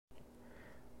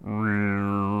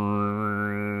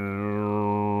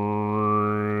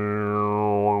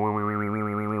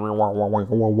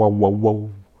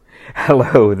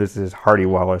Hello, this is Hardy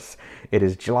Wallace. It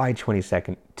is July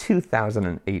 22nd,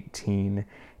 2018,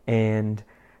 and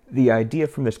the idea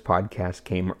from this podcast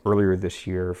came earlier this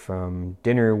year from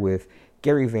dinner with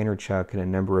Gary Vaynerchuk and a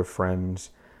number of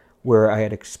friends, where I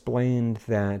had explained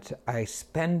that I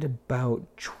spend about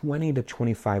 20 to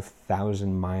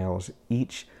 25,000 miles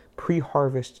each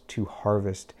pre-harvest to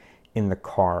harvest in the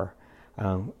car,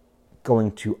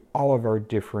 going to all of our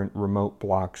different remote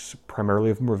blocks, primarily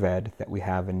of Merved, that we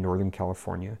have in Northern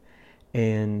California.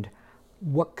 And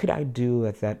what could I do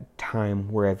at that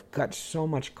time where I've got so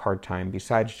much car time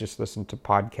besides just listen to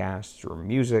podcasts or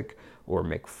music or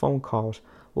make phone calls?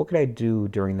 What could I do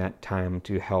during that time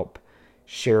to help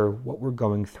share what we're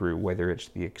going through, whether it's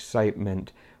the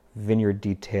excitement, vineyard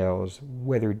details,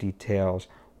 weather details,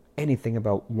 anything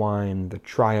about wine, the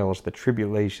trials, the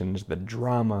tribulations, the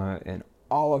drama, and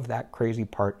all of that crazy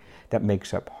part that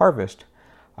makes up harvest?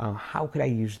 How could I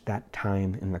use that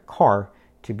time in the car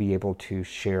to be able to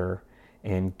share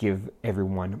and give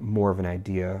everyone more of an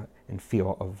idea and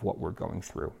feel of what we're going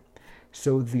through?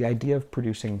 So the idea of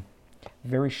producing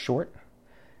very short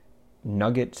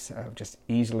nuggets of just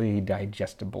easily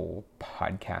digestible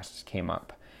podcasts came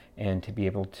up, and to be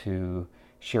able to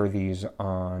share these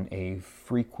on a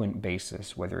frequent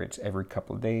basis, whether it's every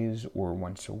couple of days or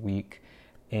once a week,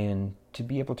 and to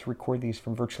be able to record these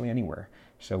from virtually anywhere.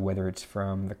 So whether it's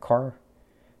from the car,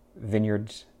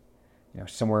 vineyards,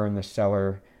 somewhere in the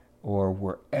cellar, or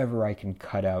wherever I can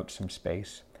cut out some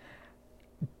space.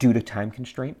 Due to time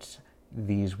constraints,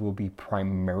 these will be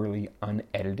primarily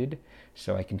unedited,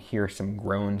 so I can hear some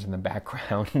groans in the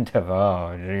background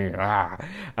of,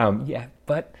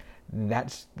 but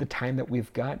that's the time that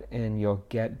we've got, and you'll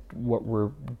get what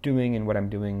we're doing and what I'm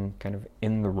doing kind of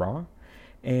in the raw.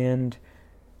 And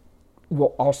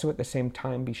we'll also at the same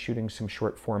time be shooting some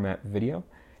short format video,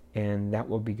 and that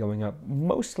will be going up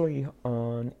mostly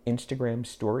on Instagram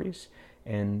stories,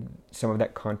 and some of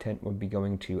that content will be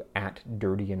going to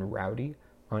 @DirtyAndRowdy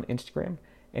on Instagram,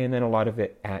 and then a lot of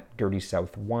it at Dirty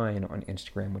South Wine on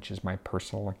Instagram, which is my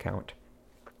personal account.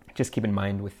 Just keep in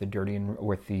mind with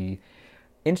the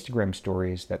Instagram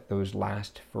stories that those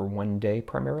last for one day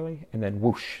primarily, and then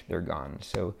whoosh, they're gone.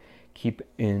 So keep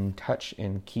in touch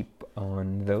and keep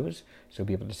on those, so you'll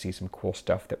be able to see some cool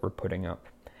stuff that we're putting up.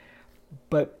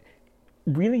 But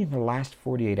really in the last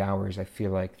 48 hours, I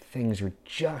feel like things are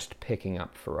just picking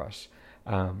up for us.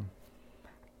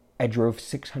 I drove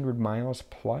 600 miles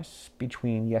plus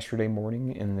between yesterday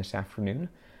morning and this afternoon.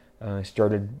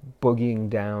 Started boogieing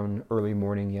down early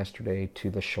morning yesterday to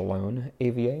the Chalone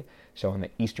AVA, so on the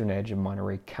eastern edge of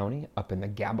Monterey County, up in the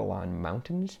Gabilan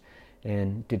Mountains,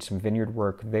 and did some vineyard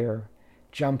work there.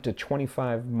 Jumped a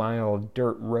 25-mile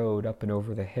dirt road up and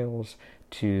over the hills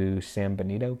to San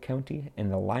Benito County in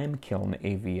the Limekiln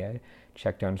AVA.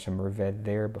 Checked on some Merved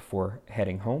there before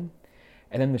heading home.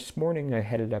 And then this morning I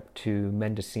headed up to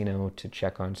Mendocino to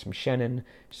check on some Chenin,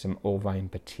 some Old Vine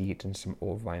Petite, and some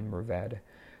Old Vine Merved.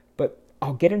 But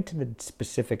I'll get into the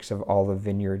specifics of all the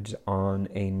vineyards on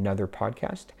another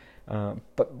podcast.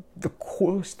 But the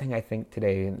coolest thing I think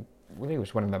today, and really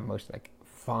was one of the most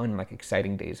fun,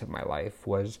 exciting days of my life,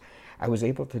 was I was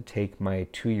able to take my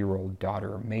 2-year-old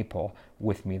daughter, Maple,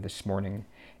 with me this morning.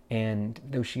 And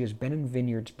though she has been in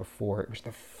vineyards before, it was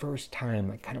the first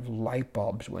time kind of light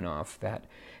bulbs went off that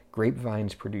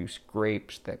grapevines produce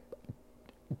grapes, that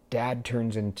Dad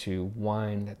turns into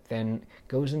wine, that then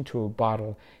goes into a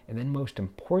bottle, and then most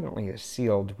importantly is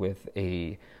sealed with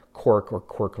a cork or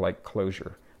cork-like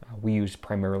closure. We use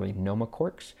primarily Noma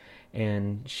corks,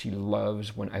 and she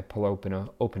loves when I pull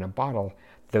open a bottle.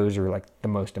 Those are the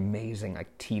most amazing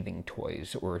teething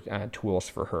toys or tools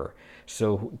for her.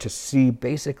 So to see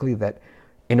basically that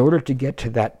in order to get to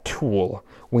that tool,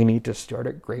 we need to start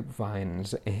at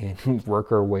grapevines and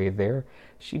work our way there.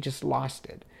 She just lost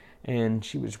it. And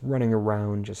she was running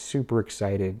around just super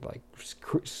excited,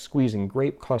 squeezing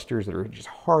grape clusters that are just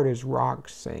hard as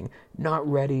rocks, saying, "Not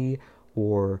ready,"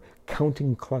 or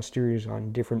counting clusters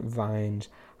on different vines,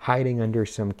 hiding under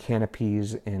some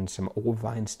canopies and some old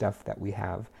vine stuff that we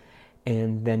have.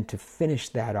 And then to finish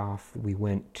that off, we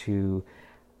went to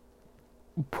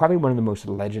probably one of the most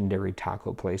legendary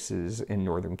taco places in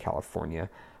Northern California,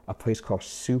 a place called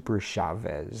Super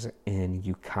Chavez in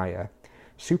Ukiah.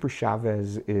 Super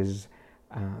Chavez is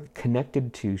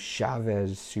connected to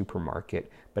Chavez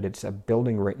Supermarket, but it's a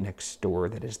building right next door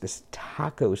that is this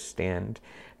taco stand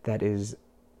that is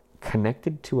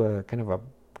connected to a kind of a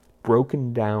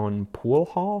broken down pool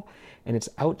hall, and it's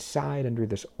outside under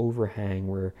this overhang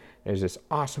where there's this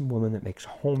awesome woman that makes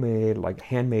homemade,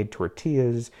 handmade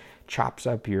tortillas, chops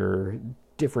up your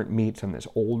different meats on this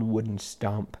old wooden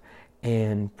stump,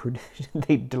 and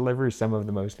they deliver some of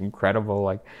the most incredible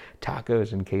like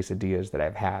tacos and quesadillas that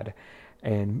I've had.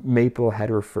 And Maple had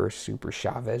her first Super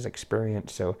Chavez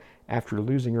experience. So after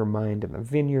losing her mind in the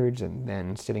vineyards and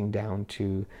then sitting down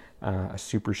to a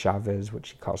Super Chavez, which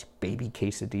she calls baby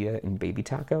quesadilla and baby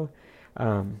taco,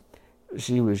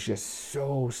 she was just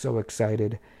so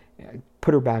excited. I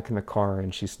put her back in the car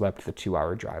and she slept the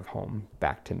 2-hour drive home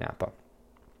back to Napa.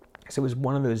 So it was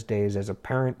one of those days as a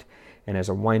parent and as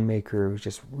a winemaker. It was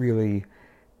just really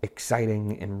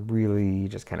exciting and really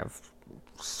just kind of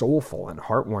soulful and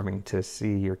heartwarming to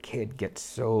see your kid get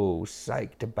so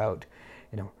psyched about,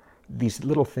 these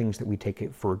little things that we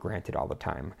take for granted all the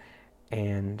time.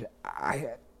 And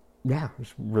it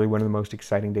was really one of the most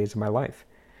exciting days of my life.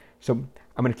 So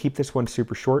I'm going to keep this one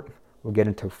super short. We'll get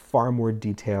into far more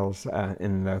details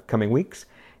in the coming weeks.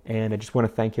 And I just want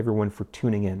to thank everyone for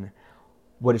tuning in.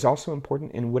 What is also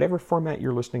important, in whatever format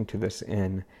you're listening to this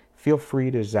in, feel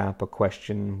free to zap a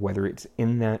question, whether it's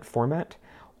in that format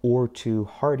or to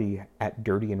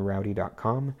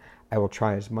hardy@dirtyandrowdy.com. I will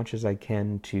try as much as I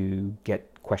can to get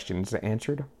questions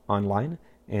answered online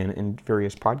and in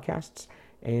various podcasts,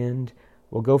 and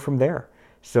we'll go from there.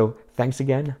 So thanks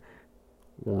again.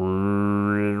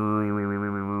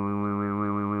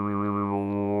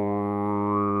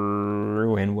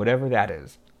 And whatever that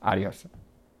is. Adios.